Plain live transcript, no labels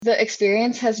The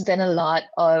experience has been a lot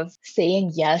of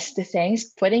saying yes to things,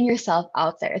 putting yourself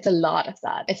out there. It's a lot of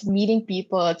that. It's meeting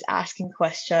people, it's asking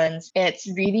questions, it's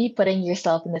really putting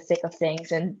yourself in the thick of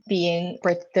things and being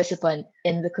participant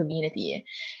in the community.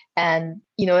 And,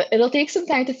 it'll take some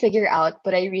time to figure out,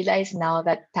 but I realize now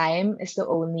that time is the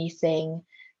only thing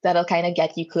that'll kind of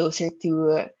get you closer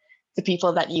to the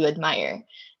people that you admire.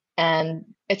 And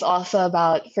it's also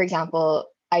about, for example,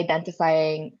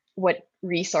 identifying what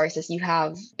resources you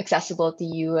have accessible to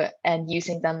you and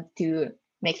using them to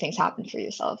make things happen for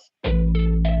yourself.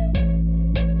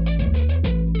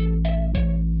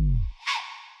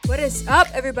 What is up,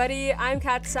 everybody? I'm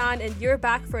Kat San, and you're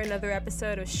back for another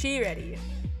episode of She Ready.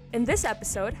 In this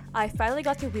episode, I finally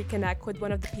got to reconnect with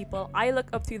one of the people I look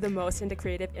up to the most in the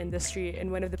creative industry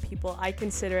and one of the people I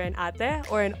consider an ate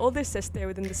or an older sister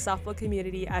within the softball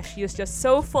community, as she is just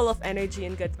so full of energy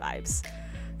and good vibes.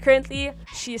 Currently,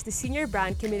 she is the Senior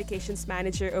Brand Communications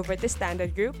Manager over at the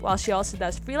Standard Group, while she also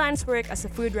does freelance work as a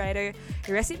food writer,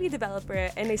 a recipe developer,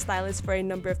 and a stylist for a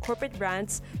number of corporate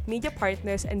brands, media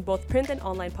partners, and both print and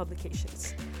online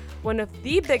publications. One of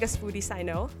the biggest foodies I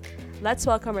know. Let's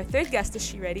welcome our third guest to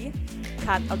She Ready,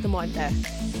 Kat Altamonte.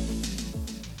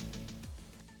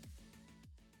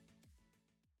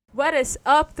 What is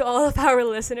up to all of our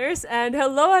listeners? And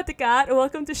hello, Ate Kat.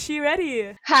 Welcome to She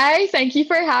Ready. Hi, thank you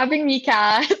for having me,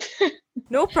 Kat.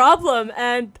 No problem.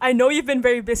 And I know you've been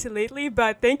very busy lately,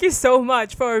 but thank you so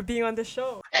much for being on the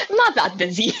show. I'm not that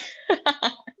busy.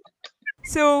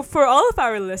 So, for all of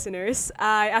our listeners,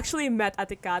 I actually met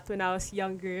Ate Kat when I was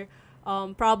younger.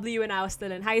 Probably when I was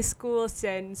still in high school,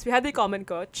 since we had a common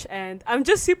coach, and I'm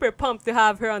just super pumped to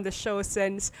have her on the show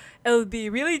since it'll be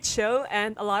really chill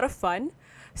and a lot of fun.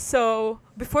 So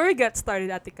before we get started,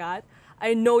 Ate Kat,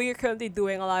 I know you're currently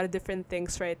doing a lot of different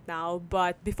things right now,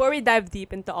 but before we dive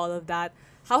deep into all of that,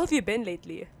 how have you been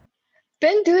lately?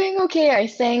 Been doing okay. I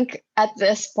think at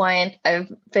this point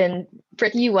I've been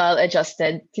pretty well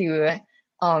adjusted to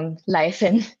life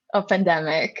in a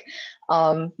pandemic.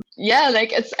 Yeah,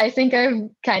 like I think I've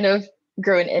kind of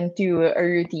grown into a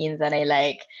routine that I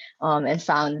like, and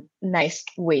found nice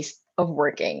ways of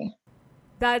working.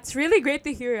 That's really great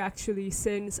to hear, actually,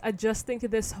 since adjusting to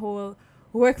this whole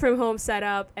work from home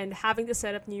setup and having to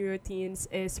set up new routines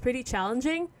is pretty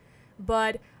challenging.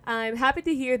 But I'm happy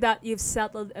to hear that you've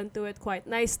settled into it quite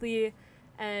nicely.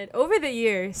 And over the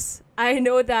years, I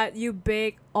know that you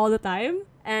bake all the time,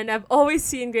 and I've always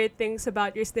seen great things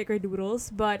about your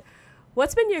snickerdoodles. But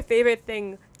what's been your favorite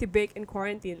thing to bake in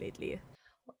quarantine lately?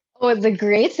 Oh, the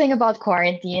great thing about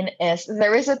quarantine is there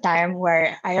was a time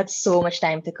where I had so much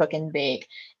time to cook and bake,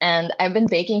 and I've been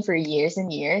baking for years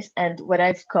and years. And what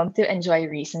I've come to enjoy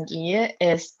recently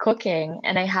is cooking,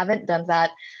 and I haven't done that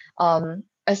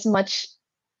as much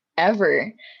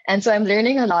ever. And so I'm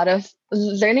learning a lot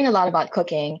about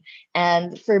cooking,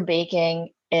 and for baking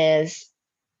is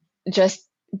just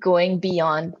going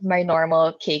beyond my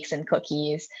normal cakes and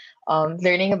cookies,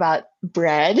 learning about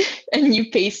bread and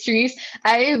new pastries.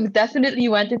 I definitely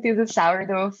went into the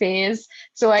sourdough phase.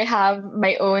 So I have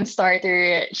my own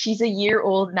starter. She's a year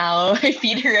old now. I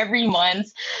feed her every month.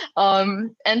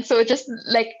 And so just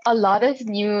like a lot of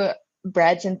new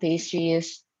breads and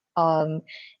pastries, um,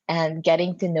 and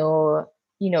getting to know,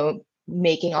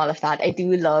 making all of that. I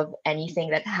do love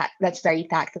anything that's very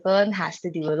tactical and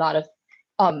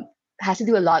um has to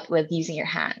do a lot with using your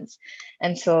hands.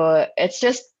 And so it's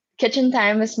just kitchen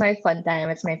time is my fun time.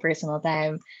 It's my personal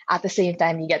time. At the same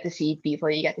time, you get to feed people,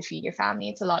 you get to feed your family.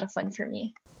 It's a lot of fun for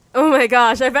me. Oh my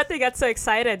gosh, I bet they get so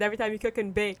excited every time you cook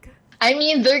and bake. I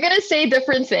mean, they're gonna say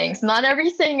different things. Not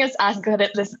everything is as good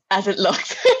at this as it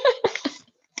looks.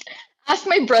 Ask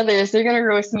my brothers; they're gonna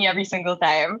roast me every single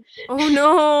time. Oh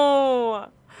no!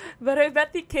 But I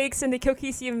bet the cakes and the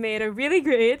cookies you've made are really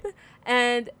great.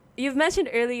 And you've mentioned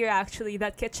earlier, actually,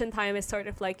 that kitchen time is sort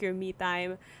of like your me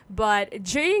time. But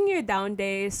during your down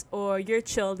days or your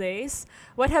chill days,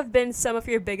 what have been some of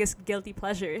your biggest guilty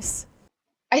pleasures?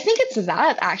 I think it's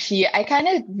that actually. I kind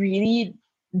of really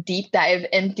deep dive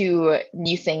into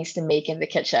new things to make in the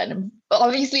kitchen.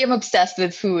 Obviously, I'm obsessed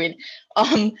with food.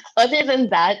 Other than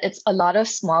that, it's a lot of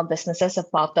small businesses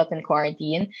have popped up in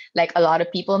quarantine. Like a lot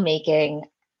of people making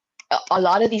a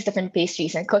lot of these different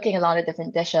pastries and cooking a lot of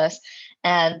different dishes.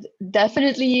 And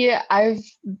definitely, I've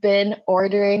been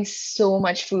ordering so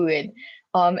much food,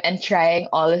 and trying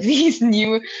um, all of these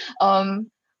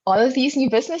new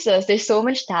businesses. There's so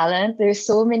much talent. There's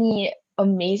so many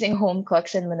amazing home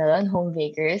cooks in Manila and home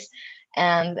bakers.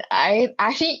 And I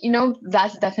actually,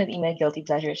 that's definitely my guilty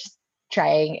pleasure. Just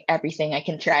trying everything I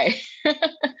can try.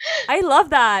 I love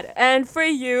that. And for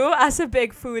you, as a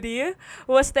big foodie,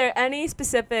 was there any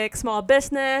specific small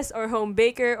business or home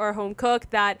baker or home cook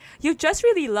that you just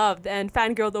really loved and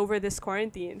fangirled over this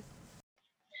quarantine?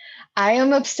 I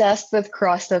am obsessed with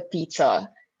crust of pizza.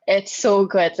 It's so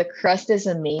good. The crust is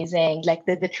amazing, like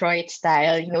the Detroit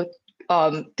style,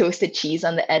 toasted cheese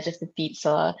on the edge of the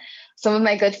pizza. Some of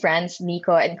my good friends,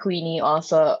 Nico and Queenie,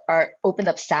 also are opened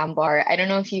up Sambar. I don't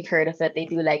know if you've heard of it. They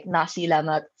do like nasi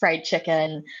lemak, fried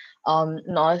chicken,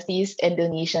 and all of these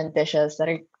Indonesian dishes that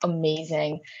are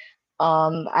amazing.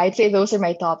 I'd say those are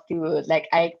my top two. Like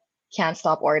I can't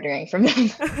stop ordering from them.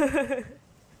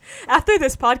 After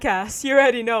this podcast, you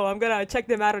already know I'm gonna check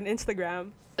them out on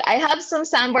Instagram. I have some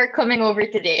Sambar coming over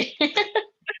today.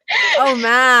 Oh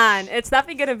man, it's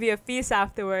definitely gonna be a feast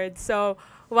afterwards. So,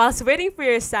 whilst waiting for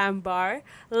your sambar,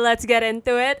 let's get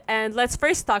into it and let's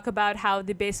first talk about how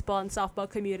the baseball and softball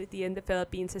community in the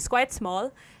Philippines is quite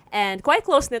small and quite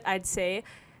close knit, I'd say.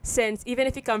 Since even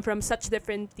if you come from such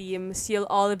different teams, you'll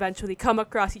all eventually come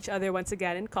across each other once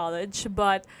again in college.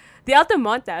 But the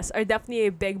Altamontes are definitely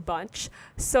a big bunch.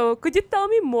 So, could you tell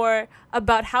me more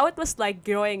about how it was like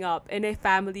growing up in a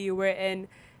family wherein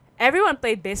everyone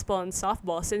played baseball and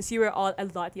softball since you were all a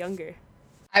lot younger?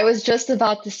 I was just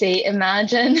about to say,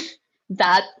 imagine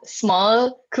that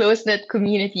small, close knit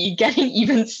community getting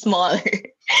even smaller.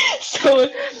 So,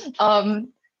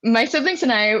 my siblings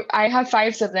and I have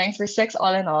five siblings. We're six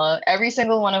all in all. Every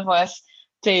single one of us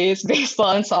plays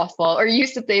baseball and softball, or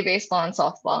used to play baseball and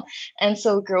softball. And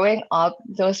so, growing up,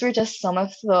 those were just some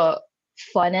of the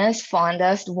funnest,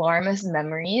 fondest, warmest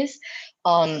memories.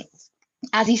 Um,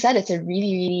 as you said, it's a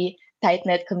really, really tight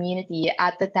knit community.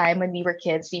 At the time when we were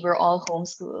kids, we were all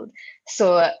homeschooled.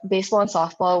 So baseball and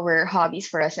softball were hobbies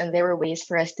for us, and they were ways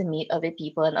for us to meet other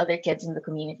people and other kids in the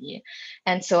community.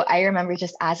 And so I remember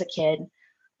just as a kid,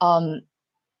 um,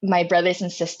 my brothers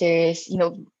and sisters,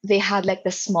 they had like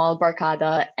the small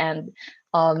barcada, and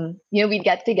we'd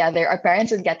get together. Our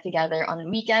parents would get together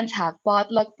on weekends, have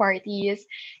potluck parties,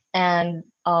 and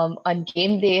on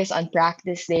game days, on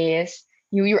practice days,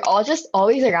 you were all just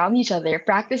always around each other.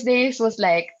 Practice days was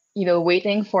like,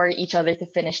 waiting for each other to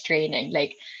finish training.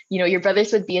 Like, your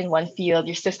brothers would be in one field,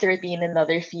 your sister would be in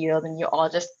another field, and you all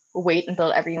just wait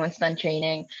until everyone's done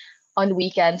training. On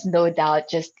weekends, no doubt,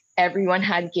 just everyone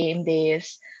had game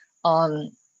days.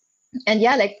 Um, and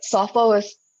yeah, like softball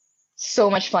was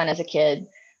so much fun as a kid.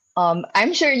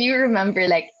 I'm sure you remember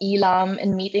like Elam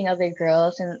and meeting other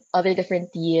girls and other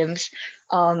different teams.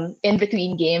 In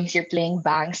between games, you're playing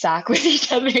bang sack with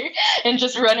each other and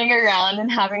just running around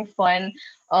and having fun.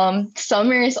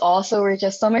 Summers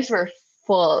were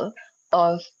full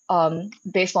of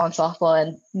baseball and softball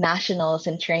and nationals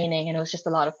and training, and it was just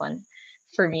a lot of fun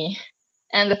for me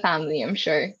and the family, I'm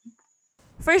sure.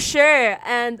 For sure.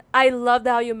 And I loved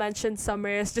how you mentioned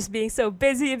summers just being so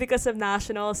busy because of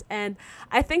nationals. And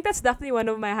I think that's definitely one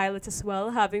of my highlights as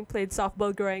well, having played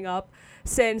softball growing up.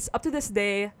 Since up to this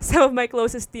day, some of my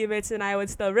closest teammates and I would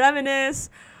still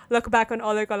reminisce, look back on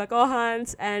all our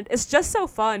kalakohans. And it's just so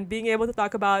fun being able to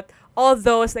talk about all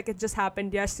those like it just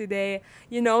happened yesterday,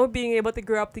 being able to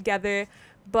grow up together.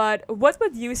 But what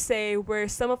would you say were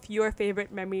some of your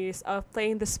favorite memories of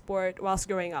playing the sport whilst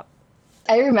growing up?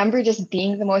 I remember just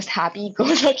being the most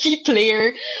happy-go-lucky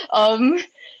player, um,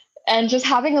 and just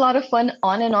having a lot of fun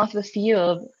on and off the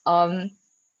field.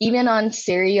 Even on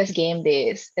serious game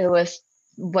days, it was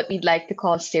what we'd like to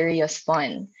call serious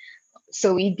fun.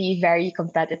 So we'd be very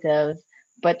competitive,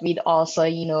 but we'd also,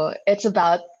 it's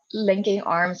about linking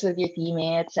arms with your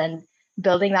teammates and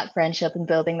building that friendship and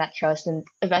building that trust, and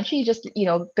eventually just,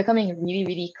 becoming really,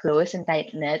 really close and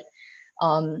tight knit.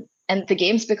 And the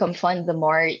games become fun the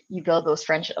more you build those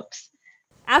friendships.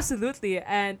 Absolutely.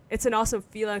 And it's an awesome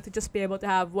feeling to just be able to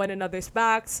have one another's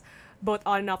backs, both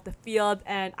on and off the field.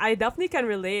 And I definitely can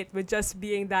relate with just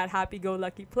being that happy go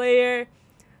lucky player,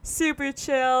 super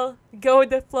chill, go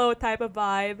with the flow type of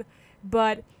vibe.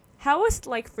 But how was it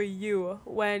like for you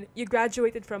when you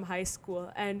graduated from high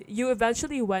school and you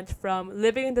eventually went from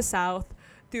living in the South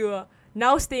to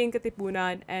now staying in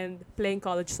Katipunan and playing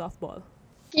college softball?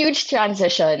 Huge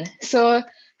transition. So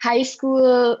high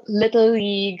school, little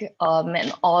league,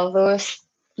 and all those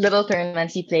little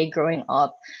tournaments you play growing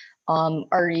up, are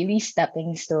really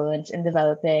stepping stones in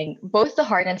developing both the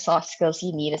hard and soft skills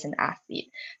you need as an athlete.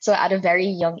 So at a very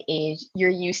young age, you're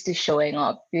used to showing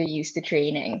up, you're used to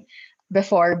training.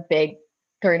 Before big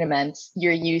tournaments,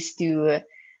 you're used to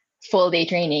full day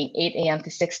training, 8 a.m.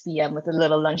 to 6 p.m. with a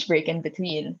little lunch break in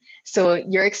between. So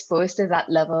you're exposed to that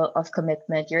level of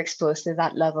commitment, you're exposed to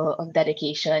that level of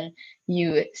dedication.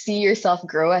 You see yourself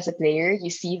grow as a player,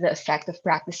 you see the effect of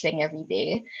practicing every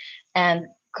day. And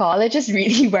college is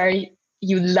really where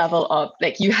you level up,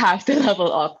 like you have to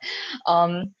level up.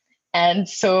 Um, and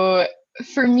so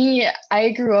for me, I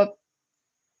grew up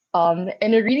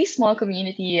in a really small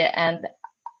community, and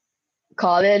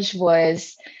college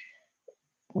was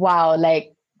wow,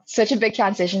 like such a big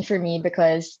transition for me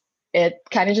because it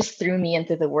kind of just threw me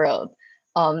into the world.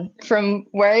 From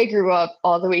where I grew up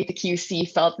all the way to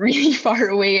QC felt really far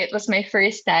away. It was my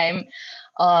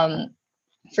um,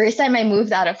 first time I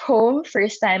moved out of home,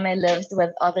 first time I lived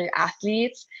with other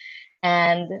athletes,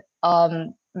 and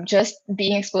just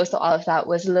being exposed to all of that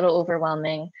was a little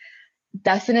overwhelming.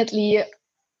 Definitely,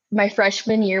 my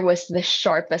freshman year was the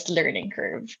sharpest learning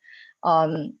curve.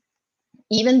 Um,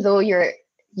 Even though you're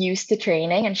used to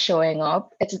training and showing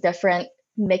up, it's different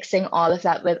mixing all of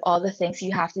that with all the things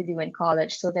you have to do in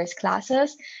college. So there's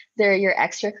classes, there are your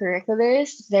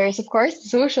extracurriculars, there's of course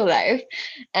social life,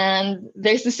 and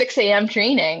there's the 6 a.m.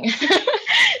 training.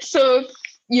 So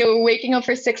waking up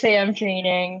for 6 a.m.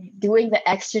 training, doing the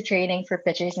extra training for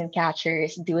pitchers and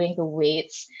catchers, doing the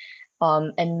weights,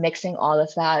 and mixing all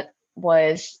of that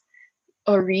was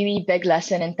a really big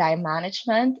lesson in time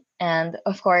management. And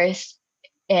of course,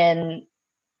 in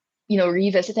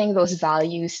revisiting those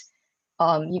values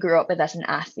you grew up with as an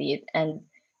athlete and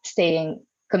staying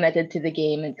committed to the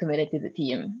game and committed to the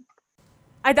team.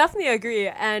 I definitely agree,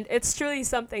 and it's truly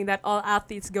something that all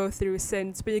athletes go through.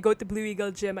 Since when you go to Blue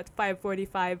Eagle Gym at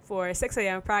 5:45 for 6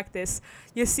 a.m. practice,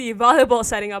 you see volleyball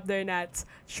setting up their nets,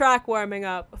 track warming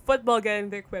up, football getting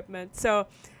their equipment. So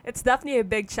it's definitely a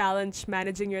big challenge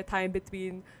managing your time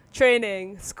between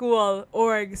training, school,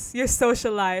 orgs, your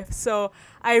social life. So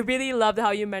I really loved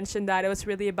how you mentioned that it was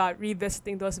really about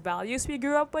revisiting those values we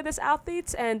grew up with as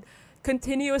athletes and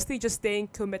continuously just staying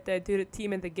committed to the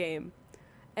team and the game.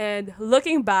 And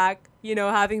looking back,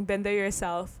 having been there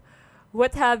yourself,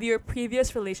 what have your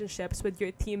previous relationships with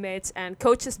your teammates and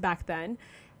coaches back then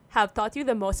have taught you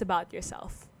the most about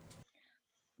yourself?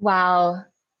 Wow,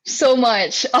 so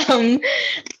much.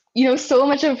 So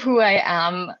much of who I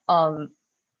am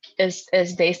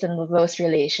is based on those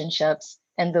relationships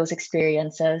and those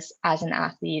experiences as an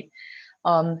athlete.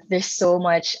 There's so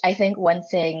much. I think one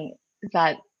thing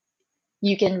that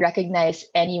you can recognize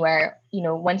anywhere,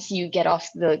 once you get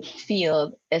off the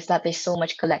field, is that there's so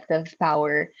much collective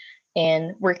power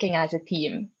in working as a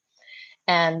team.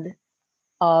 And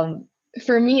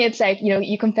for me, it's like,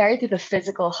 you compare it to the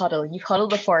physical huddle. You huddle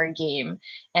before a game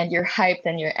and you're hyped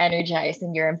and you're energized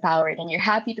and you're empowered and you're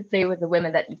happy to play with the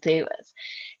women that you play with.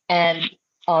 And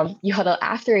you huddle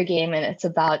after a game and it's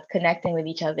about connecting with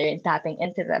each other and tapping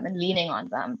into them and leaning on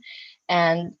them.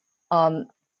 And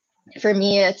for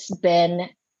me, it's been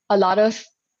a lot of,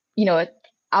 even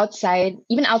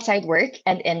outside work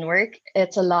and in work,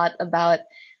 it's a lot about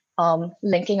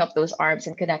linking up those arms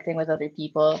and connecting with other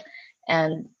people.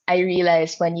 And I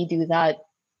realized when you do that,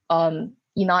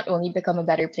 you not only become a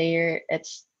better player,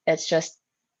 it's just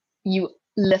you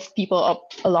lift people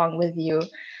up along with you.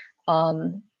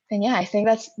 And yeah, I think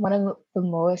that's one of the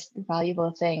most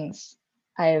valuable things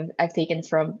I've taken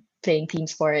from playing team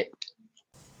sport.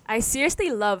 I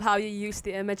seriously love how you use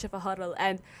the image of a huddle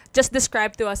and just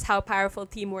describe to us how powerful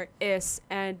teamwork is.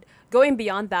 And going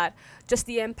beyond that, just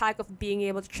the impact of being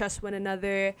able to trust one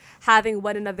another, having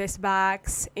one another's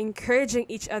backs, encouraging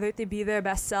each other to be their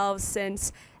best selves.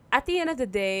 Since at the end of the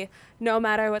day, no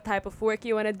matter what type of work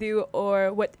you want to do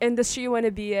or what industry you want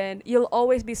to be in, you'll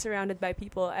always be surrounded by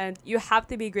people. And you have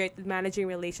to be great at managing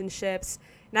relationships,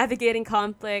 navigating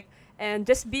conflict, and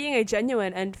just being a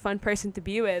genuine and fun person to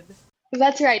be with.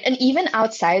 That's right. And even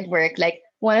outside work, like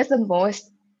one of the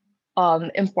most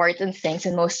important things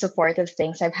and most supportive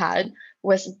things I've had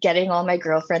was getting all my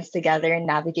girlfriends together and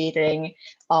navigating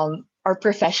our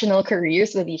professional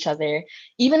careers with each other.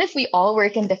 Even if we all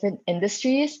work in different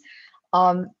industries,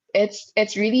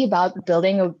 it's really about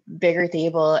building a bigger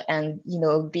table and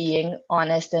being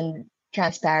honest and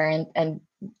transparent and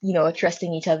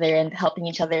trusting each other and helping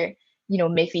each other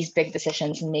make these big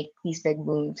decisions and make these big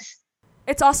moves.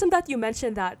 It's awesome that you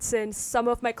mentioned that since some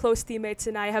of my close teammates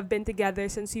and I have been together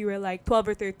since we were like 12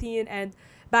 or 13. And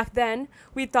back then,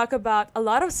 we talk about a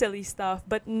lot of silly stuff,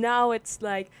 but now it's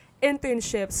like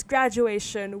internships,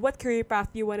 graduation, what career path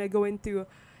you want to go into.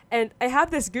 And I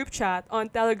have this group chat on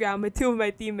Telegram with two of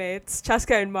my teammates,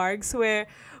 Chaska and Margs, where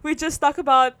we just talk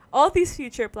about all these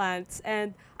future plans.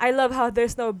 And I love how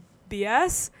there's no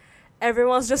BS.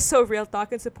 everyone's just so real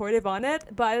talk and supportive on it.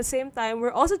 But at the same time,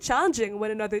 we're also challenging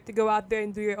one another to go out there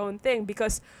and do your own thing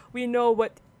because we know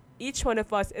what each one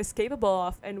of us is capable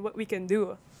of and what we can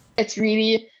do. It's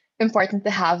really important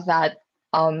to have that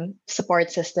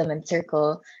support system and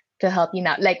circle to help you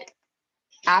now. Like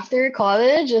after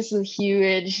college is a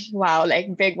huge, wow,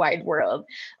 like big wide world.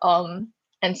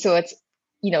 And so it's,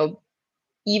 you know,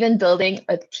 even building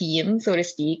a team, so to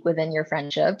speak, within your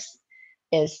friendships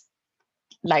is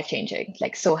life changing,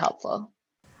 like so helpful.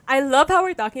 I love how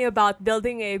we're talking about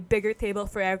building a bigger table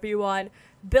for everyone,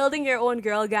 building your own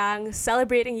girl gang,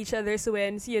 celebrating each other's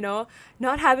wins,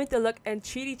 not having to look and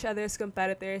treat each other as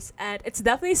competitors. And it's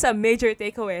definitely some major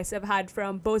takeaways I've had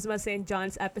from Bozma St.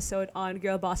 John's episode on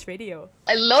Girl Boss Radio.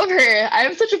 I love her.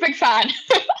 I'm such a big fan.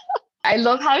 I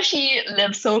love how she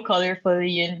lives so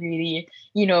colorfully and really,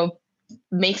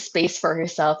 makes space for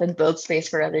herself and builds space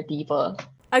for other people.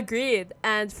 Agreed.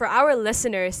 And for our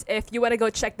listeners, if you want to go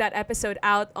check that episode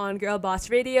out on Girl Boss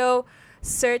Radio,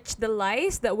 search The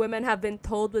Lies That Women Have Been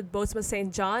Told with Bozma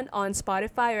St. John on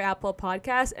Spotify or Apple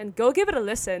Podcasts and go give it a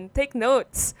listen. Take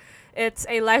notes. It's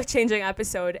a life-changing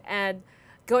episode. And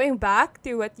going back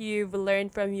to what you've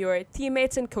learned from your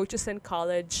teammates and coaches in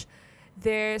college,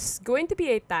 there's going to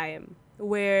be a time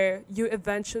where you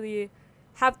eventually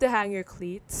have to hang your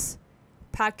cleats,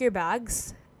 pack your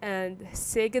bags, and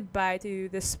say goodbye to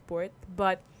the sport.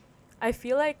 But I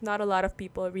feel like not a lot of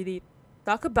people really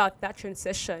talk about that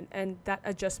transition and that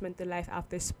adjustment to life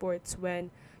after sports when,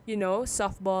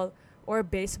 softball or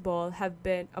baseball have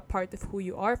been a part of who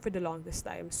you are for the longest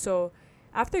time. So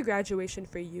after graduation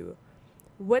for you,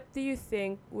 what do you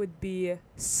think would be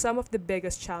some of the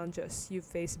biggest challenges you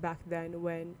faced back then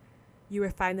when you were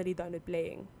finally done with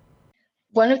playing?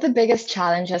 One of the biggest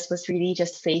challenges was really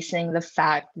just facing the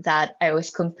fact that I was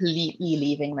completely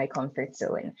leaving my comfort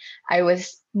zone. I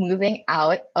was moving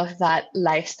out of that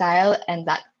lifestyle and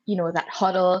that, that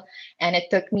huddle. And it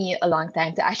took me a long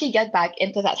time to actually get back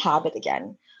into that habit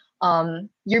again.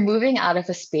 You're moving out of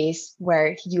a space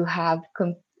where you have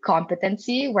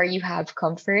competency, where you have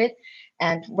comfort,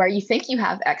 and where you think you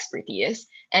have expertise.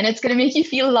 And it's going to make you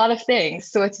feel a lot of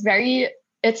things. So it's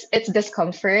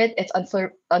discomfort, it's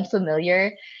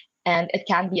unfamiliar, and it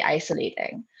can be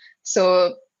isolating.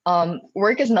 So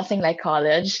work is nothing like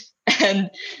college. And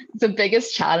the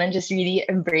biggest challenge is really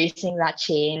embracing that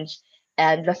change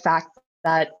and the fact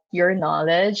that your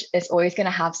knowledge is always going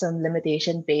to have some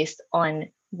limitation based on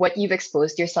what you've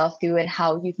exposed yourself to and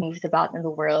how you've moved about in the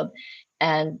world.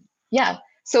 And yeah,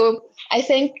 so I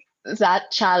think that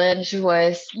challenge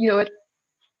was,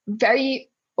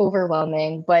 very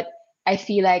overwhelming, but I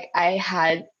feel like I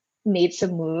had made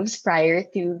some moves prior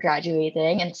to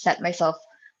graduating and set myself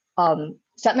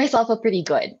up pretty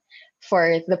good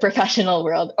for the professional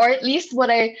world, or at least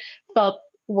what I felt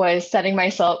was setting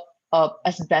myself up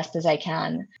as best as I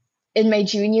can. In my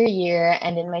junior year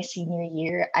and in my senior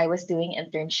year, I was doing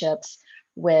internships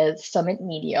with Summit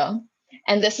Media.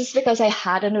 And this is because I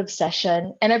had an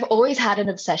obsession, and I've always had an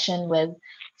obsession with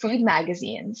food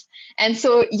magazines. And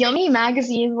so Yummy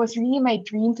Magazine was really my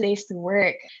dream place to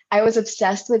work. I was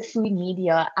obsessed with food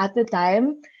media. At the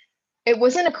time, it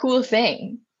wasn't a cool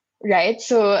thing, right?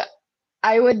 So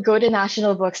I would go to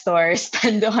National Bookstore,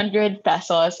 spend 100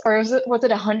 pesos, or was it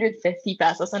 150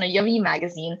 pesos on a Yummy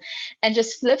magazine, and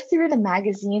just flip through the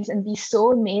magazines and be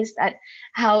so amazed at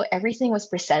how everything was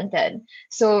presented.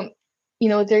 So,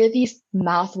 there are these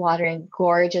mouth-watering,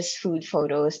 gorgeous food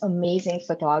photos, amazing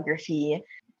photography,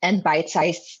 and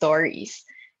bite-sized stories.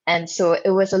 And so it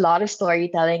was a lot of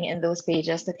storytelling in those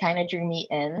pages that kind of drew me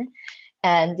in.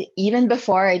 And even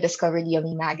before I discovered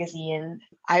Yummy Magazine,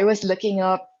 I was looking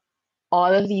up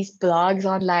all of these blogs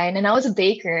online, and I was a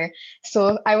baker.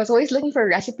 So I was always looking for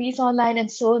recipes online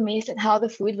and so amazed at how the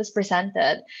food was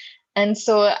presented. And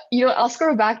so, I'll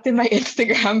scroll back to my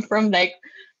Instagram from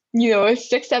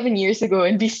 6-7 years ago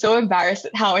and be so embarrassed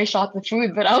at how I shot the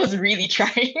food, but I was really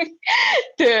trying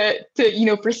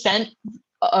to present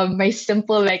my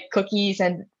simple cookies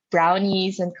and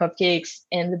brownies and cupcakes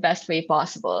in the best way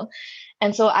possible.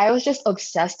 And so I was just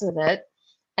obsessed with it.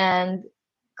 And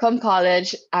come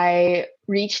college, I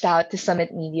reached out to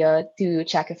Summit Media to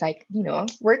check if I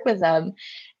could, work with them.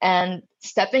 And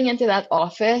stepping into that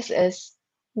office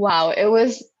wow, it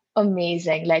was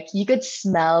amazing. Like you could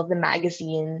smell the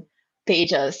magazine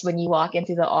pages when you walk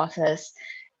into the office.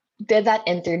 Did that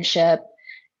internship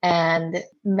and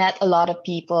met a lot of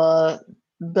people,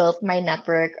 built my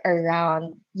network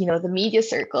around, the media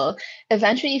circle.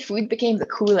 Eventually food became the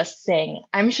coolest thing.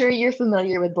 I'm sure you're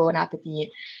familiar with Bon Appetit.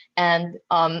 And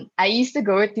I used to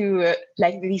go to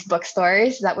these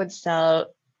bookstores that would sell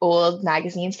old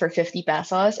magazines for 50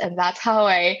 pesos. And that's how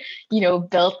I,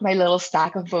 built my little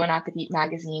stack of Bon Appetit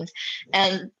magazines.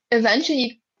 And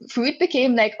eventually, food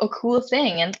became like a cool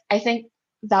thing. And I think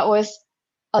that was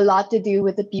a lot to do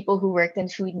with the people who worked in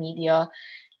food media.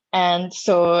 And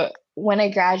so when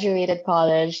I graduated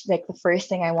college, like the first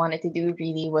thing I wanted to do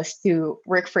really was to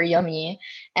work for Yummy.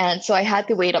 And so I had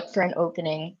to wait up for an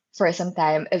opening for some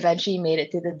time, eventually made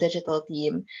it to the digital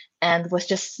team and was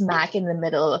just smack in the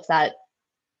middle of that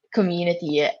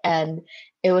community. And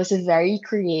it was a very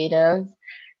creative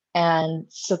and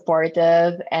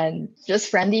supportive and just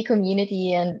friendly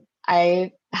community. And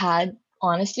I had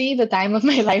honestly the time of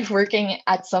my life working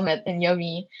at Summit in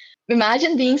Yummy.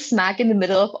 Imagine being smack in the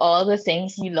middle of all the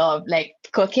things you love, like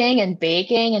cooking and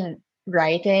baking and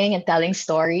writing and telling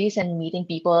stories and meeting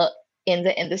people in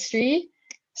the industry.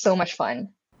 So much fun.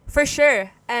 For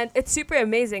sure. And it's super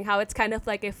amazing how it's kind of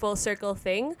like a full circle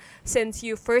thing since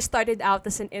you first started out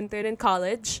as an intern in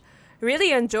college,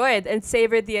 really enjoyed and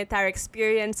savored the entire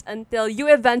experience until you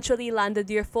eventually landed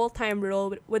your full-time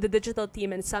role with the digital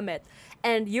team in Summit.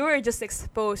 And you were just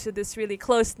exposed to this really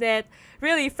close-knit,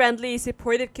 really friendly,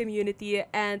 supportive community.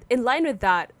 And in line with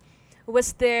that,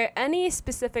 was there any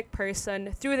specific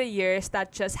person through the years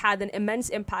that just had an immense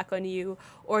impact on you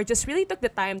or just really took the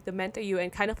time to mentor you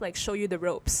and kind of like show you the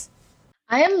ropes?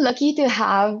 I am lucky to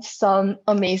have some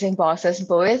amazing bosses,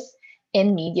 both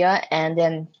in media and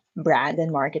in brand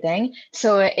and marketing.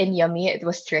 So in Yummy, it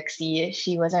was Trixie.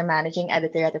 She was our managing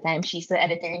editor at the time. She's the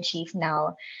editor in chief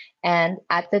now. And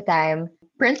at the time,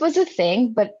 print was a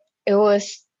thing, but it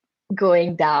was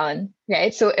going down,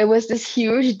 right? So it was this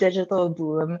huge digital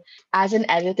boom. As an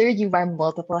editor, you wear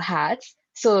multiple hats.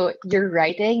 So you're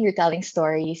writing, you're telling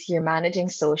stories, you're managing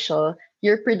social,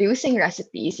 you're producing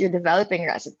recipes, you're developing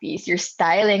recipes, you're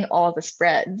styling all the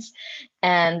spreads,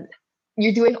 and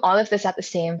you're doing all of this at the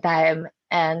same time.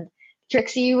 And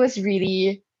Trixie was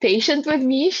really patient with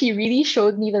me. She really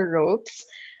showed me the ropes.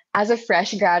 As a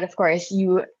fresh grad, of course,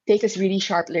 you take this really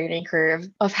sharp learning curve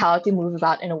of how to move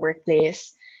about in a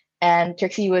workplace. And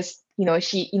Trixie was,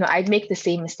 I'd make the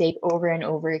same mistake over and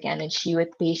over again, and she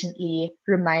would patiently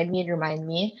remind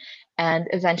me. And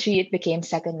eventually it became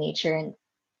second nature. And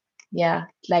yeah,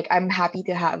 like I'm happy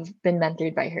to have been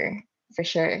mentored by her for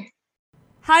sure.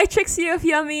 Hi, Trixie of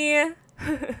Yummy!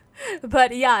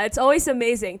 But yeah, it's always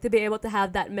amazing to be able to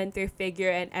have that mentor figure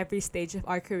in every stage of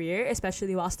our career,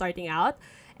 especially while starting out.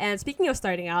 And speaking of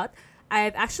starting out,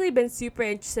 I've actually been super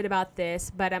interested about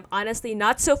this, but I'm honestly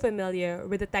not so familiar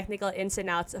with the technical ins and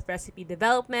outs of recipe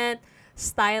development,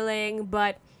 styling,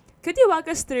 but could you walk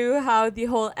us through how the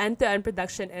whole end-to-end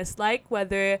production is like,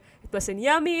 whether it was in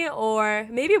Yummy or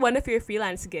maybe one of your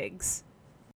freelance gigs?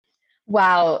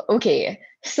 Wow. Okay.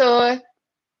 So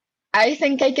I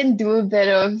think I can do a bit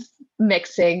of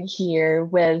mixing here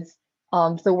with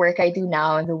the work I do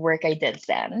now and the work I did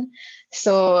then.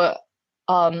 So,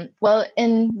 well,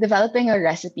 in developing a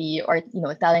recipe or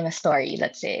telling a story,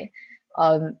 let's say,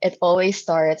 it always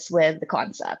starts with the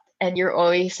concept, and you're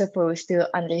always supposed to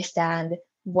understand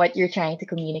what you're trying to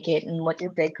communicate and what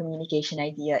your big communication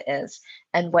idea is,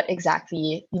 and what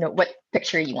exactly what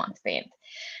picture you want to paint.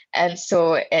 And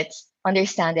so it's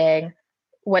understanding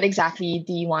what exactly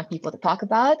do you want people to talk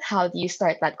about? How do you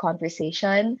start that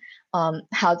conversation?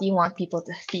 How do you want people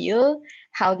to feel?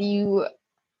 How do you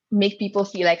make people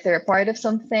feel like they're a part of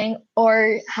something?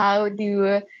 Or how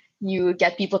do you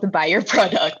get people to buy your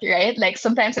product, right? Like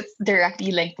sometimes it's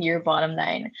directly linked to your bottom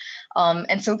line.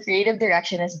 And so creative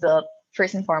direction is built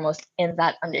first and foremost in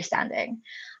that understanding.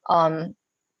 Um,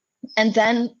 and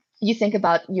then you think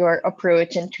about your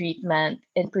approach and treatment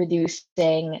in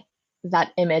producing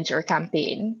that image or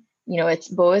campaign. It's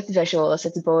both visuals,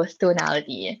 it's both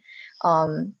tonality,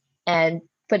 and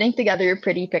putting together a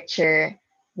pretty picture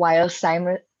while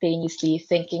simultaneously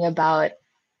thinking about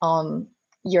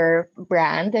your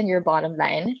brand and your bottom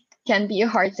line can be a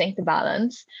hard thing to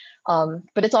balance.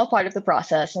 But it's all part of the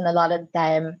process. And a lot of the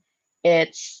time,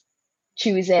 it's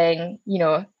choosing,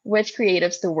 which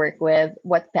creatives to work with,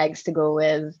 what pegs to go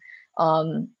with.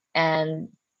 And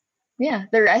yeah,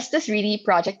 the rest is really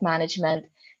project management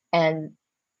and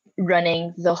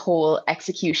running the whole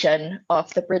execution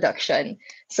of the production.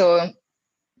 So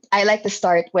I like to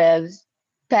start with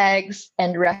pegs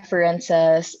and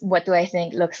references. What do I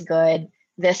think looks good?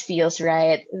 This feels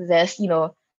right. This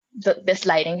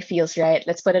lighting feels right.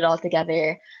 Let's put it all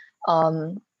together.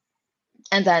 Um,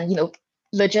 and then,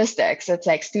 logistics. It's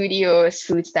like studios,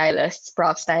 food stylists,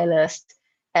 prop stylists,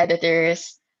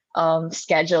 editors,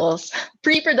 schedules,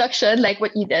 pre-production, like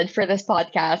what you did for this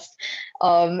podcast,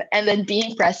 and then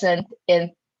being present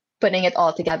in putting it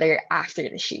all together after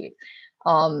the shoot.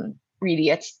 Um, really,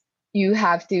 it's you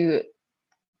have to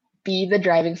be the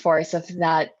driving force of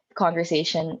that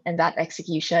conversation and that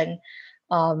execution,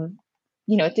 um,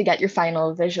 to get your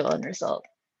final visual and result.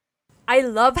 I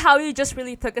love how you just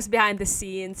really took us behind the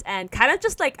scenes and kind of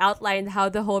just like outlined how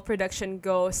the whole production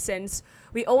goes, since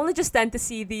we only just tend to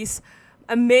see these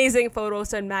amazing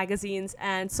photos on magazines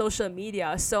and social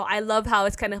media. So I love how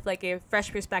it's kind of like a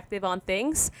fresh perspective on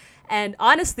things. And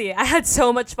honestly, I had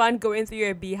so much fun going through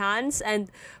your Behance. And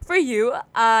for you,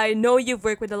 I know you've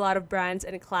worked with a lot of brands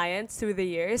and clients through the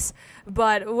years,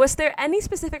 but was there any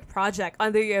specific project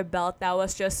under your belt that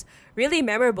was just really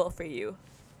memorable for you?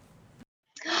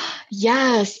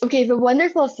 Yes. Okay. The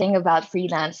wonderful thing about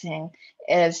freelancing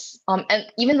is, and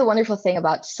even the wonderful thing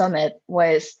about Summit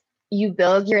was you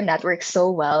build your network so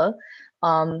well,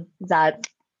 that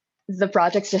the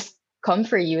projects just come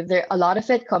for you. There, a lot of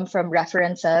it come from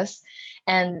references,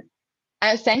 and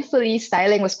thankfully,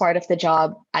 styling was part of the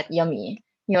job at Yummy.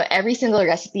 Every single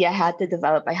recipe I had to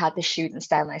develop, I had to shoot and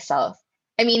style myself.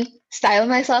 I mean, style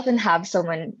myself and have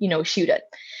someone, shoot it.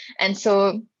 And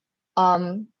so,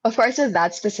 of course, with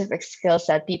that specific skill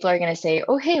set, people are going to say,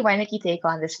 oh, hey, why don't you take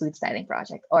on this food styling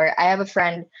project? Or I have a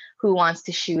friend who wants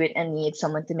to shoot and needs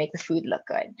someone to make the food look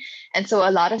good. And so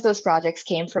a lot of those projects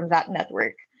came from that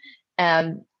network.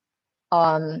 And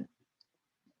um,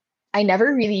 I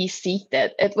never really seeked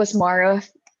it. It was more of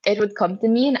it would come to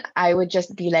me and I would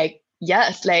just be like,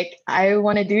 yes, like I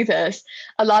want to do this.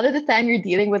 A lot of the time you're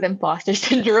dealing with imposter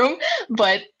syndrome,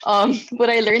 but what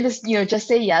I learned is, just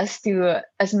say yes to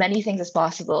as many things as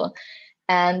possible.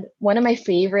 And one of my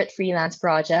favorite freelance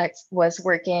projects was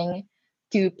working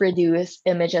to produce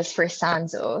images for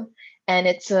Sanzo. And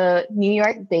it's a New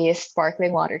York-based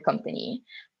sparkling water company.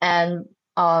 And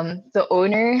the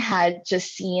owner had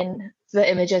just seen the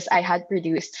images I had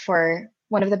produced for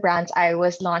one of the brands I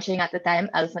was launching at the time,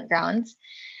 Elephant Grounds.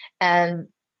 And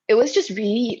it was just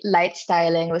really light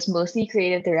styling, it was mostly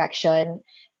creative direction.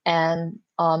 And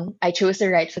I chose the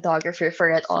right photographer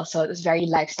for it also. It was very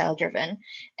lifestyle driven.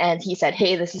 And he said,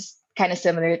 hey, this is kind of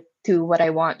similar to what I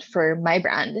want for my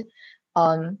brand.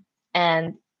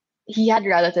 And he had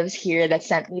relatives here that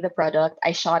sent me the product.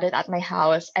 I shot it at my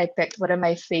house. I picked one of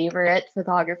my favorite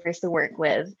photographers to work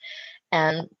with.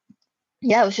 And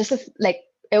yeah, it was just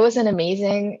it was an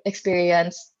amazing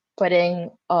experience putting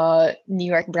a New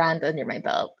York brand under my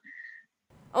belt.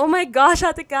 Oh my gosh,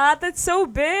 Ate Kat, that's so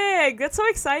big. That's so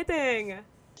exciting.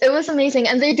 It was amazing.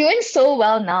 And they're doing so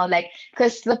well now,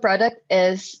 because the product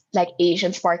is like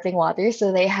Asian sparkling water.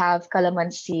 So they have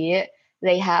calamansi,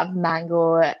 they have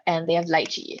mango, and they have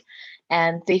lychee.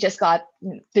 And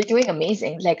they're doing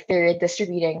amazing. Like they're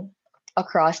distributing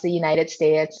across the United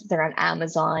States. They're on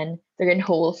Amazon, they're in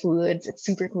Whole Foods. It's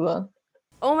super cool.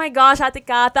 Oh my gosh, Ate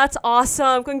Kat, that's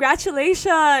awesome.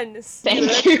 Congratulations.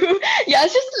 Thank you. Yeah,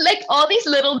 it's just like all these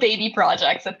little baby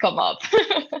projects that come up.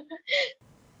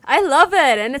 I love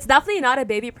it. And it's definitely not a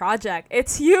baby project.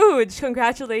 It's huge.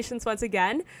 Congratulations once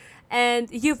again. And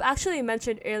you've actually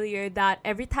mentioned earlier that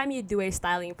every time you do a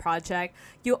styling project,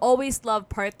 you always love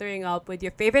partnering up with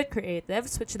your favorite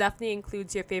creatives, which definitely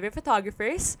includes your favorite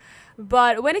photographers.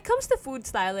 But when it comes to food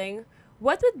styling,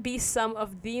 what would be some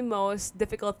of the most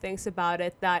difficult things about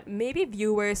it that maybe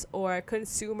viewers or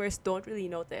consumers don't really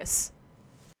notice?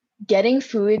 Getting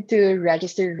food to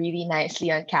register really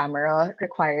nicely on camera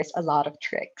requires a lot of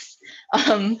tricks.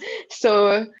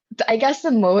 So I guess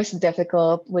the most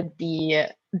difficult would be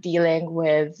dealing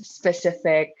with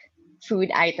specific food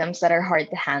items that are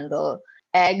hard to handle.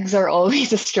 Eggs are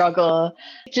always a struggle.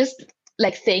 Just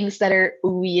like things that are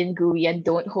ooey and gooey and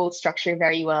don't hold structure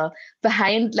very well.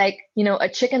 Behind a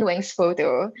chicken wings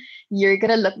photo, you're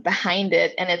gonna look behind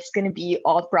it and it's gonna be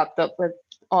all propped up with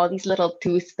all these little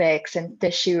toothpicks and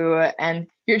tissue, and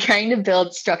you're trying to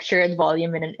build structure and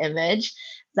volume in an image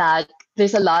that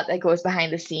there's a lot that goes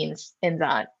behind the scenes in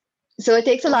that. So it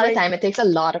takes a Oh lot of my time. It takes a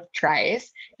lot of tries.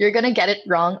 You're gonna get it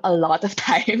wrong a lot of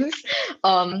times.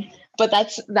 Um, but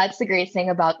that's the great thing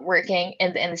about working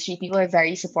in the industry. People are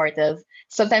very supportive.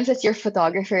 Sometimes it's your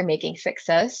photographer making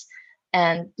fixes,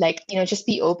 and just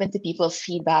be open to people's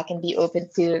feedback and be open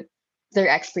to their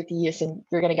expertise, and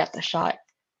you're gonna get the shot.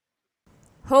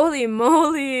 Holy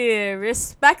moly!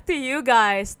 Respect to you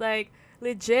guys. Like,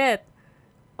 legit.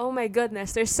 Oh my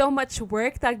goodness, there's so much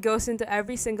work that goes into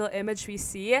every single image we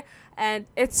see, and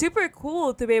it's super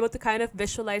cool to be able to kind of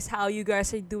visualize how you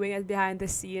guys are doing it behind the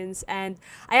scenes. And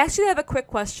I actually have a quick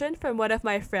question from one of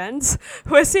my friends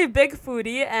who is a big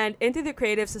foodie and into the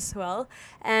creatives as well.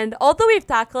 And although we've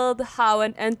tackled how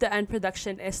an end-to-end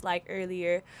production is like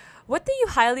earlier, what do you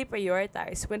highly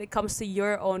prioritize when it comes to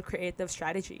your own creative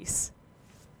strategies?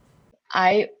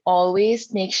 I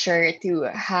always make sure to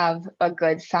have a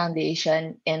good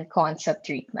foundation in concept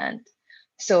treatment.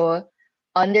 So,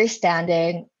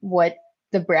 understanding what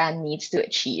the brand needs to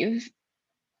achieve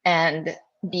and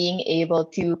being able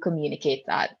to communicate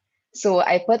that. So,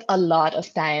 I put a lot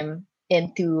of time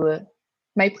into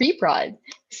my pre-prod.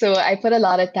 So, I put a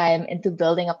lot of time into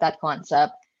building up that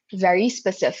concept, very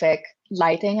specific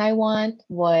lighting I want,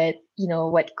 what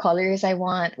colors I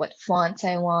want, what fonts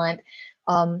I want,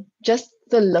 just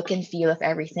the look and feel of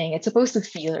everything. It's supposed to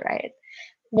feel right.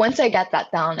 Once I get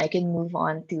that down, I can move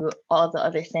on to all the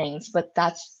other things, but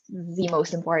that's the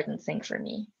most important thing for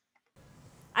me.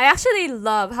 I actually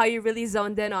love how you really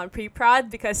zoned in on pre-prod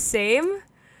because same.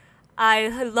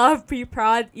 I love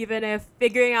pre-prod even if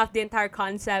figuring out the entire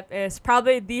concept is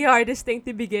probably the hardest thing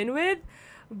to begin with,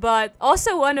 but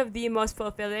also one of the most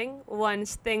fulfilling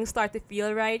once things start to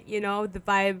feel right, the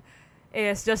vibe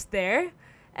is just there.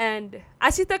 And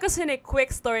as you took us in a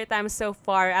quick story time so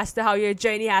far as to how your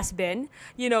journey has been,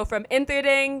 from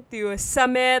interning to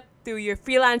summit to your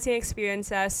freelancing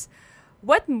experiences,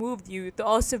 what moved you to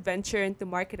also venture into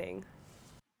marketing?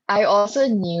 I also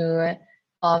knew,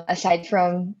 aside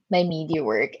from my media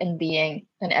work and being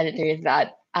an editor,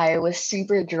 that I was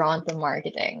super drawn to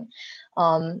marketing.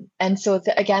 And so,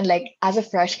 again, like as a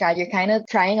fresh grad, you're kind of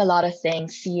trying a lot of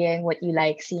things, seeing what you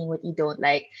like, seeing what you don't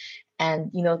like.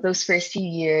 And, those first few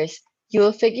years,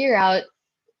 you'll figure out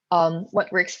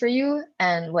what works for you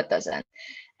and what doesn't.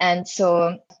 And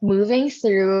so moving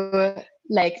through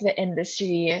like the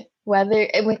industry, whether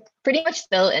it was pretty much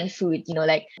still in food,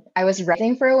 like I was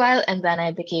writing for a while and then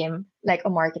I became like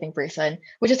a marketing person,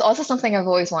 which is also something I've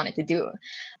always wanted to do.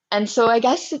 And so I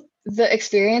guess the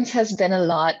experience has been a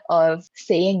lot of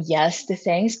saying yes to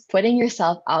things, putting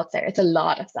yourself out there. It's a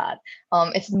lot of that.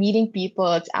 It's meeting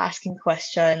people, it's asking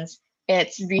questions,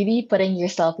 it's really putting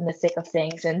yourself in the thick of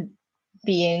things and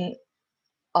being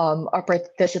a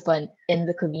participant in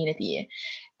the community.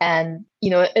 And,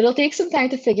 it'll take some time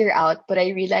to figure out, but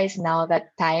I realize now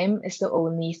that time is the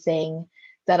only thing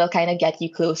that'll kind of get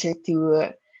you closer to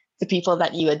the people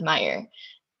that you admire.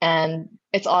 And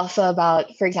it's also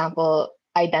about, for example,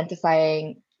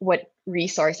 identifying what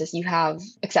resources you have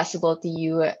accessible to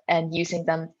you and using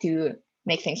them to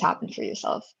make things happen for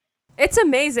yourself. It's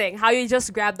amazing how you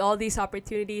just grabbed all these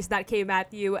opportunities that came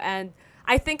at you. And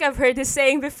I think I've heard this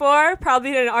saying before,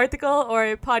 probably in an article or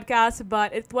a podcast,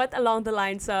 but it went along the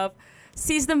lines of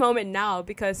seize the moment now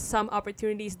because some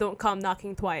opportunities don't come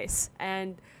knocking twice.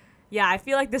 And yeah, I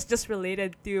feel like this just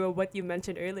related to what you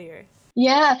mentioned earlier.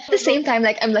 Yeah. At the same time,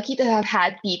 like I'm lucky to have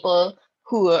had people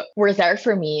who were there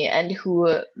for me and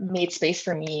who made space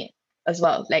for me as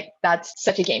well. Like that's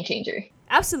such a game changer.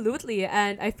 Absolutely.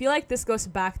 And I feel like this goes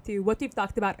back to what we've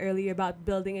talked about earlier about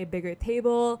building a bigger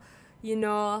table,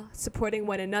 supporting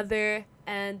one another.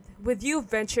 And with you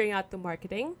venturing out to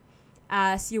marketing,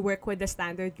 as you work with the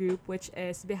Standard Group, which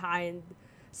is behind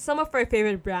some of our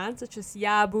favorite brands, such as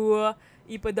Yabu,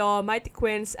 Ipodo, Mighty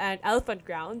Quince, and Elephant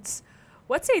Grounds.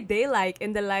 What's a day like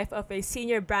in the life of a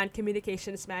senior brand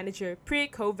communications manager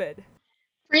pre-COVID?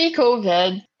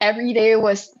 Pre-COVID, every day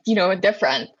was,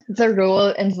 different. The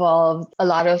role involved a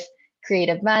lot of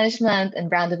creative management and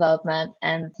brand development,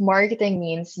 and marketing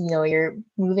means, you're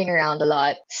moving around a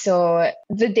lot. So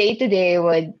the day to day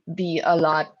would be a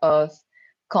lot of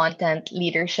content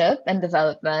leadership and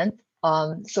development.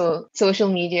 So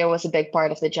social media was a big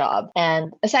part of the job.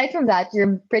 And aside from that,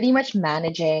 you're pretty much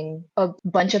managing a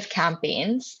bunch of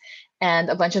campaigns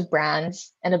and a bunch of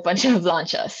brands and a bunch of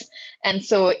launches. And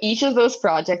so each of those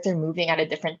projects are moving at a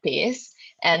different pace.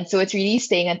 And so it's really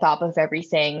staying on top of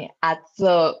everything at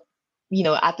the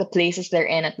places they're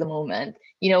in at the moment.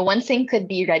 One thing could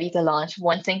be ready to launch,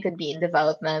 one thing could be in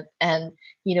development, and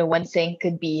one thing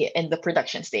could be in the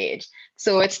production stage.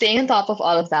 So it's staying on top of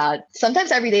all of that.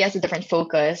 Sometimes every day has a different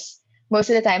focus. Most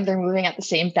of the time they're moving at the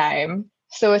same time.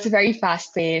 So it's a very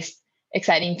fast-paced,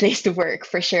 exciting place to work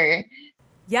for sure.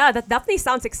 Yeah, that definitely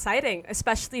sounds exciting,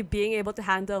 especially being able to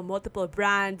handle multiple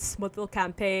brands, multiple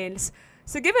campaigns.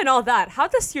 So, given all that, how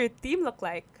does your team look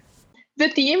like? The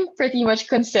team pretty much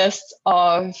consists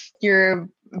of your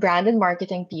brand and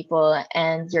marketing people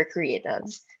and your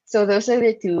creatives. So those are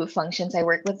the two functions I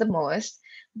work with the most.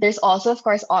 There's also, of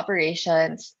course,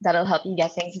 operations that'll help you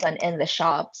get things done in the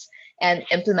shops and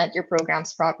implement your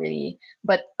programs properly.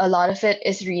 But a lot of it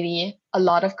is really a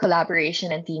lot of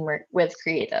collaboration and teamwork with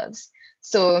creatives.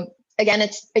 So again,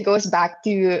 it goes back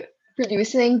to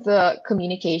producing the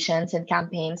communications and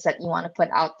campaigns that you want to put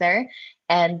out there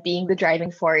and being the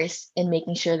driving force in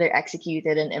making sure they're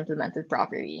executed and implemented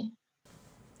properly.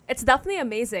 It's definitely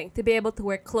amazing to be able to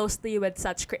work closely with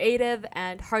such creative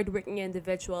and hardworking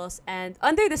individuals. And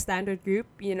under the Standard Group,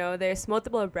 there's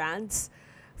multiple brands.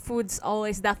 Food's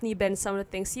always definitely been some of the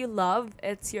things you love,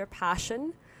 it's your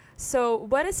passion. So,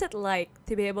 what is it like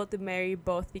to be able to marry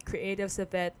both the creatives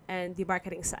of it and the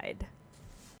marketing side?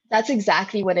 That's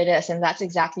exactly what it is, and that's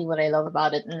exactly what I love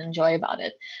about it and enjoy about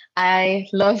it. I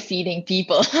love feeding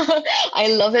people. I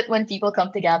love it when people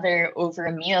come together over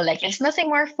a meal. Like there's nothing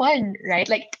more fun, right?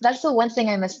 Like that's the one thing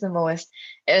I miss the most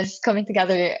is coming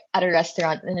together at a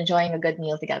restaurant and enjoying a good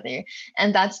meal together.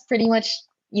 And that's pretty much,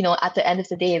 at the end of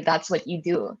the day, that's what you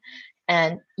do.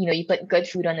 And you put good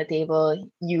food on the table,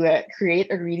 you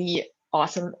create a really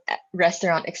awesome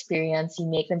restaurant experience, you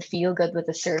make them feel good with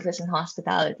the service and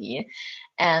hospitality,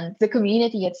 and the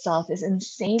community itself is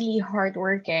insanely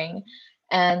hardworking,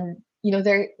 and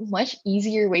there are much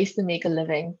easier ways to make a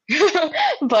living.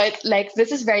 But like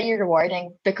this is very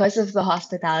rewarding because of the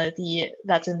hospitality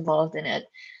that's involved in it.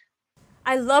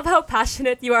 I love how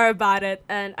passionate you are about it,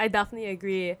 and I definitely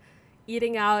agree.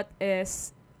 Eating out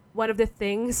is one of the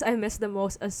things I miss the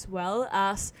most, as well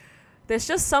as there's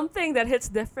just something that hits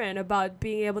different about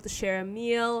being able to share a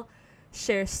meal,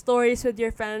 share stories with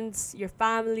your friends, your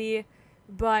family.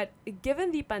 But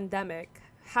given the pandemic,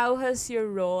 how has your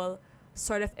role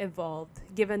sort of evolved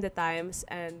given the times,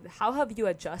 and how have you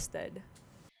adjusted?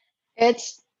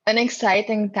 It's an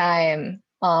exciting time.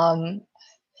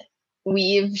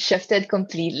 We've shifted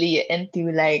completely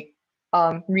into like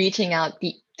reaching out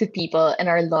to people and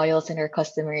our loyals and our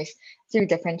customers through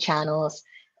different channels,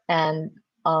 and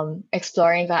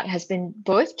exploring that has been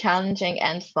both challenging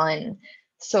and fun.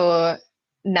 So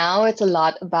now it's a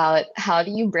lot about how do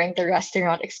you bring the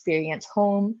restaurant experience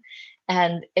home,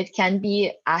 and it can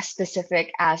be as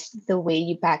specific as the way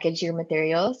you package your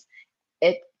materials.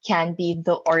 It can be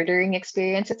the ordering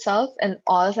experience itself, and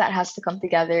all of that has to come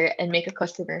together and make a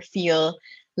customer feel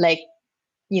like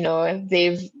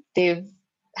they've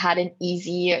had an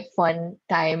easy fun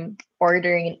time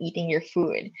ordering and eating your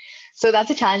food. So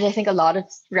that's a challenge I think a lot of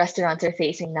restaurants are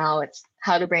facing now. It's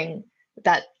how to bring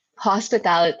that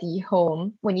hospitality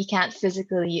home when you can't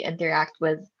physically interact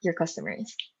with your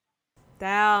customers.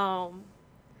 Damn.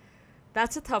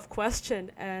 That's a tough question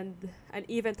and an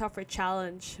even tougher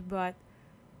challenge, but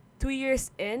 2 years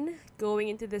in, going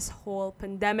into this whole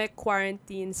pandemic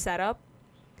quarantine setup,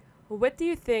 what do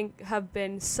you think have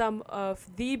been some of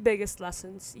the biggest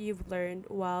lessons you've learned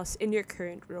whilst in your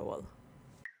current role?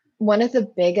 One of the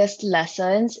biggest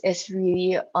lessons is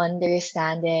really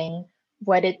understanding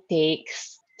what it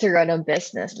takes to run a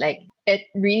business. Like it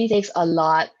really takes a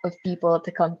lot of people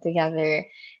to come together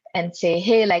and say,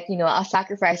 hey, like, I'll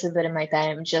sacrifice a bit of my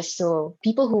time just so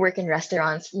people who work in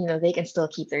restaurants, they can still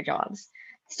keep their jobs.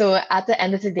 So at the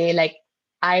end of the day, like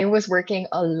I was working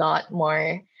a lot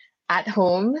more at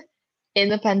home in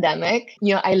the pandemic.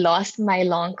 I lost my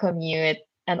long commute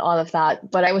and all of that,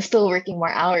 but I was still working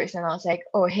more hours. And I was like,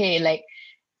 oh, hey, like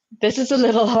this is a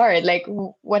little hard. Like,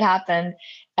 what happened?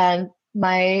 And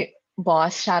my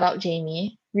boss, shout out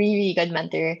Jamie, really, really good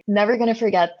mentor. Never gonna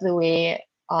forget the way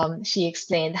she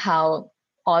explained how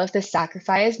all of this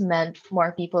sacrifice meant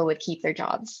more people would keep their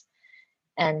jobs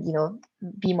and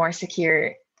be more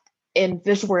secure in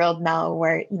this world now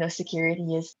where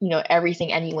security is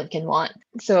everything anyone can want.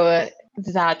 So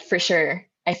that for sure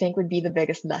I think would be the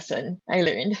biggest lesson I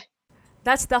learned.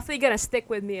 That's definitely gonna stick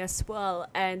with me as well.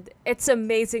 And it's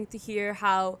amazing to hear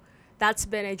how that's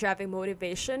been a driving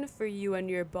motivation for you and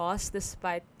your boss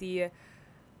despite the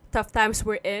tough times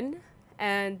we're in.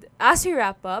 And as we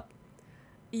wrap up,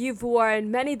 you've worn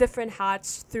many different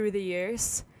hats through the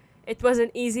years. It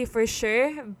wasn't easy for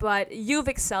sure, but you've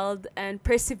excelled and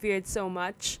persevered so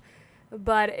much.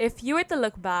 But if you were to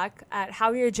look back at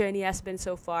how your journey has been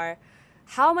so far,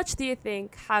 how much do you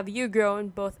think have you grown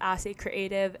both as a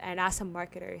creative and as a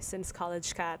marketer since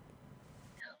College Cat?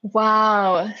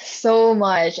 Wow, so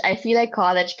much. I feel like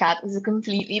college cat is a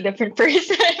completely different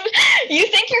person. You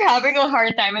think you're having a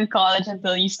hard time in college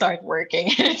until you start working.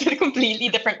 It's a completely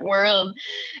different world.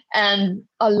 And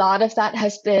a lot of that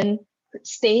has been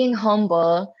staying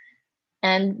humble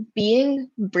and being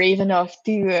brave enough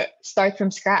to start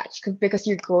from scratch because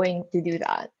you're going to do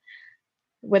that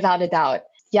without a doubt.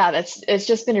 Yeah, that's it's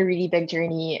just been a really big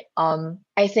journey.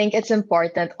 I think it's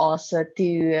important also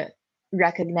to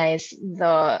recognize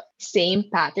the same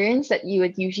patterns that you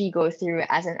would usually go through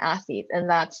as an athlete, and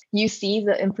that's you see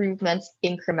the improvements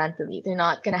incrementally. They're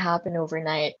not going to happen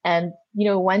overnight. And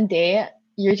one day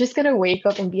you're just gonna wake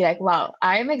up and be like, wow,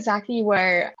 I'm exactly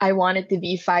where I wanted to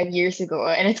be 5 years ago,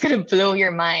 and it's gonna blow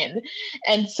your mind.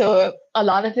 And so a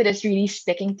lot of it is really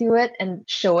sticking to it and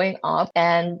showing up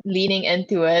and leaning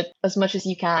into it as much as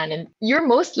you can, and you're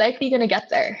most likely gonna get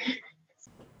there.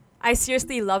 I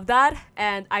seriously love that,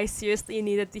 and I seriously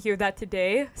needed to hear that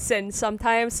today, since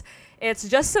sometimes it's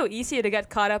just so easy to get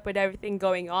caught up with everything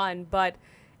going on, but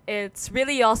it's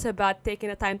really also about taking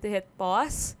the time to hit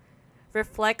pause,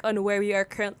 reflect on where we are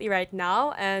currently right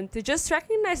now, and to just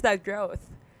recognize that growth.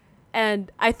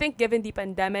 And I think given the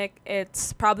pandemic,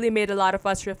 it's probably made a lot of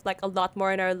us reflect a lot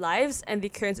more in our lives and the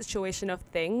current situation of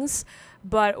things.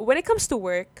 But when it comes to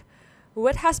work,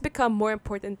 what has become more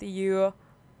important to you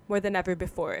more than ever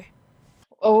before?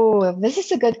 Oh, this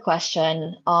is a good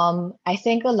question. I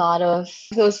think a lot of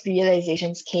those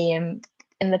realizations came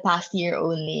in the past year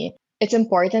only. It's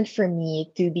important for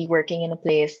me to be working in a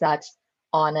place that's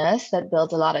honest, that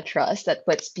builds a lot of trust, that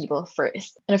puts people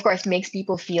first, and of course makes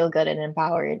people feel good and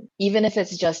empowered, even if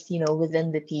it's just,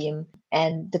 within the team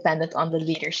and dependent on the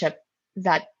leadership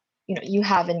that, you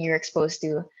have and you're exposed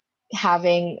to.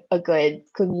 Having a good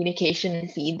communication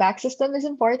and feedback system is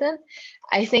important.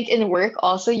 I think in work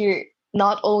also you're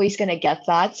not always going to get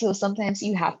that. So sometimes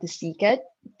you have to seek it,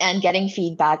 and getting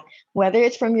feedback, whether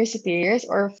it's from your superiors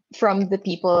or from the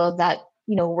people that,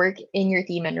 work in your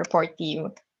team and report to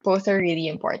you, both are really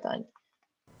important.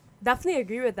 Definitely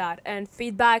agree with that. And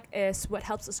feedback is what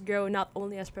helps us grow not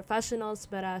only as professionals,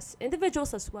 but as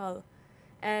individuals as well.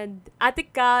 And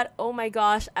Atikat, oh my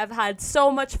gosh, I've had so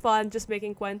much fun just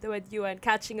making cuento with you and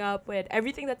catching up with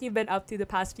everything that you've been up to the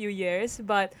past few years.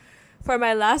 But for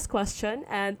my last question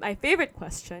and my favorite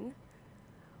question,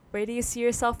 where do you see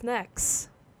yourself next?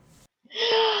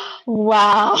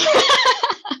 Wow.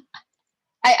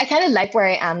 I kind of like where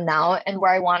I am now, and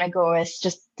where I want to go is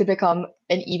just to become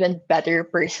an even better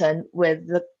person with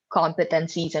the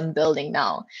competencies I'm building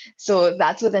now. So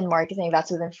that's within marketing,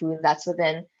 that's within food, that's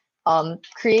within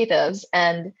creatives.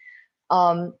 And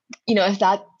if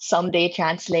that someday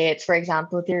translates, for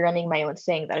example, to running my own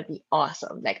thing, that would be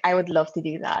awesome. Like I would love to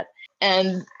do that.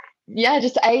 And yeah,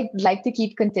 just I like to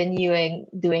keep continuing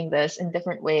doing this in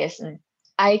different ways. And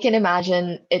I can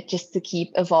imagine it just to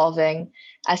keep evolving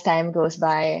as time goes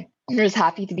by. I'm just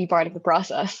happy to be part of the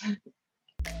process.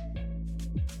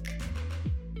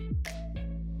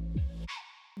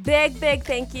 Big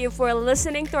thank you for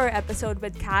listening to our episode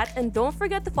with Kat. And don't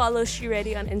forget to follow She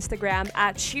Ready on Instagram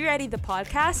at She Ready the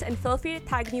podcast. And feel free to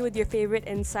tag me with your favorite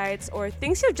insights or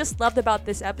things you just loved about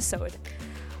this episode.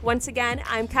 Once again,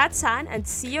 I'm Kat San, and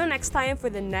see you next time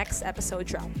for the next episode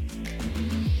drop.